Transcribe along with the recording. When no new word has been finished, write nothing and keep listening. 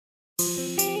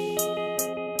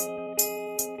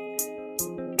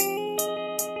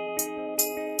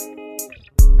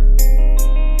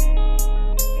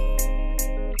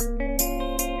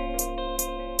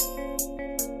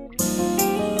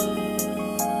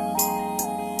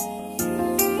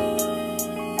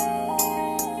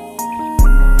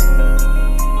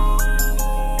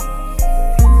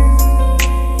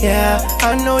Yeah,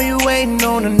 I know you waiting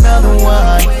on another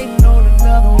one.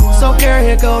 So girl,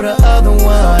 here go the other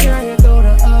one.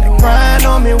 And crying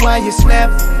on me while you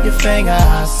snap your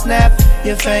fingers, snap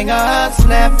your fingers,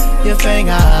 snap your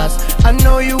fingers. I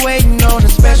know you waiting on a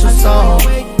special song,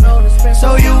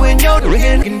 so you and your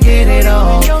nigga can get it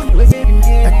on.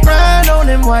 And crying on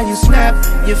him while you snap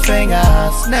your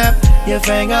fingers, snap your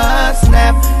fingers,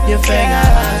 snap your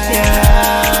fingers.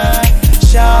 Yeah,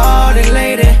 shawty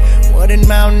lady, what in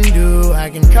Mountain Dew? I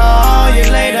can call you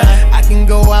later. I can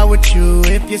go out with you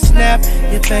if you snap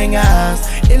your fingers.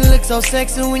 It looks so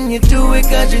sexy when you do it,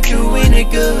 cause you're doing it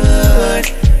good.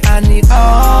 I need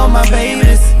all my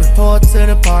babies. Report to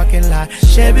the parking lot,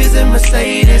 Chevys and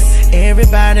Mercedes.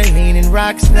 Everybody leaning,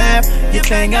 rock, snap your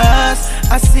fingers.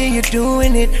 I see you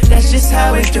doing it, that's just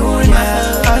how we doing it.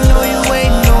 I know you're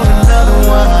waiting on another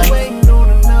one.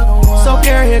 So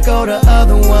girl, here go the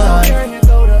other one.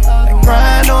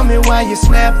 Crying on me while you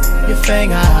snap your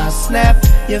fingers, snap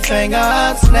your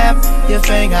fingers, snap your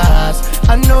fingers.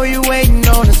 I know you waiting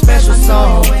on a special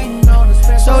song,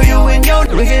 so you and your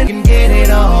nigga can get it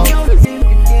on.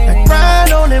 And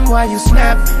crying on him while you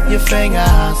snap your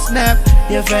fingers, snap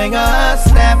your fingers,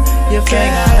 snap your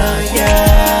fingers.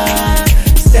 Yeah,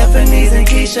 Stephanie's and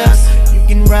Keisha's, you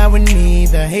can ride with me.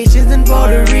 The Haitians and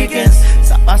Puerto Ricans,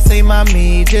 so I say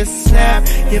mommy, just snap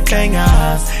your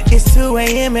fingers. It's 2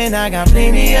 AM and I got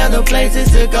plenty other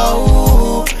places to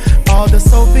go. All the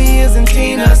Sophias and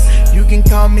Tinas, you can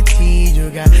call me T, you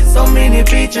got so many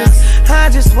features. I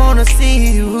just wanna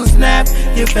see you snap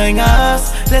your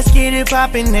fingers. Let's get it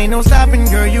poppin', ain't no stopping,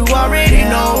 girl, you already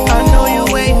know. I know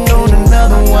you waiting on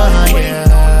another one,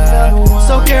 yeah.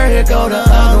 So girl, here go the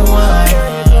other one.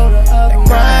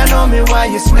 Crying on me while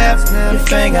you snap your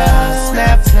fingers,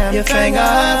 snap your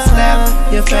fingers,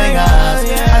 snap your fingers.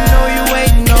 I know you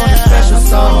waiting on a special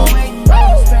song,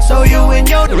 so you and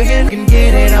your nigga can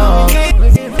get it on.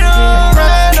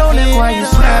 Crying on it while you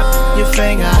snap your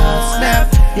fingers,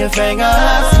 snap your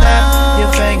fingers, snap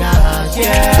your fingers.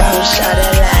 Yeah. Phone shot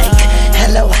it like,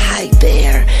 hello, hi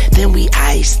there. Then we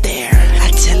ice there.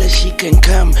 I tell her she can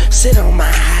come sit on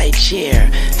my high chair.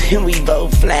 Then we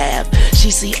both laugh. She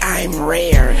see I'm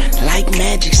rare, like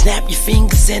magic. Snap your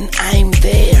fingers and I'm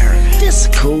there. This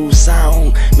a cool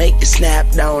song, make you snap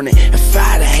on it. If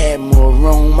I'd had more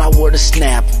room, I would've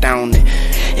snapped on it.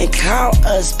 And call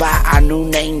us by our new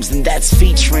names, and that's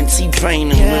featuring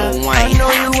T-Pain and Lil Wayne. I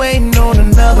know you waiting on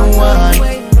another one,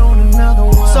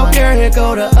 so girl, here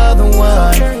go the other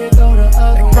one.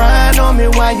 Crying on me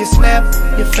while you snap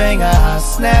your fingers,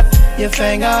 snap your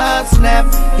fingers, snap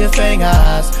your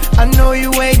fingers. I know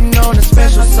you waiting on a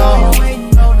special song,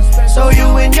 so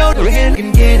you and your nigga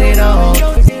can get it on.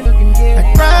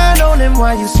 And crying on him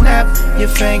while you snap your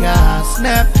fingers,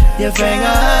 snap your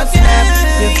fingers, snap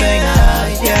your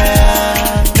fingers.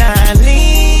 Yeah, now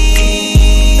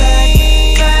lean back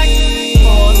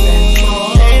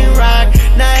and rock.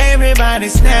 Now everybody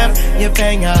snap your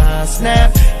fingers,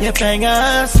 snap your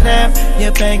fingers, snap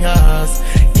your fingers.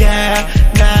 Yeah,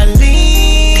 now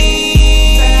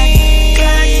lean back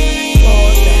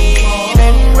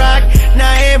and rock.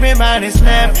 Now everybody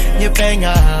snap your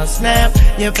fingers, snap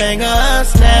your fingers,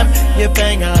 snap your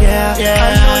fingers. Yeah,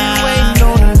 I know you waiting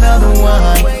on another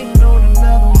one,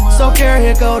 so girl,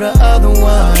 here go the other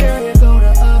one.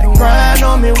 And crying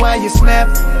on me while you snap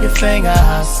your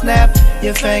fingers, snap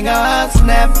your fingers,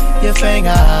 snap your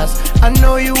fingers. I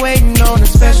know you waiting on a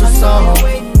special song,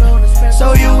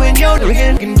 so you and your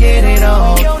nigga can get it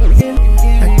on.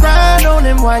 And crying on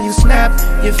him while you snap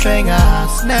your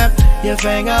fingers, snap your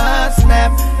fingers,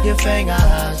 snap your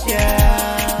fingers. Yeah.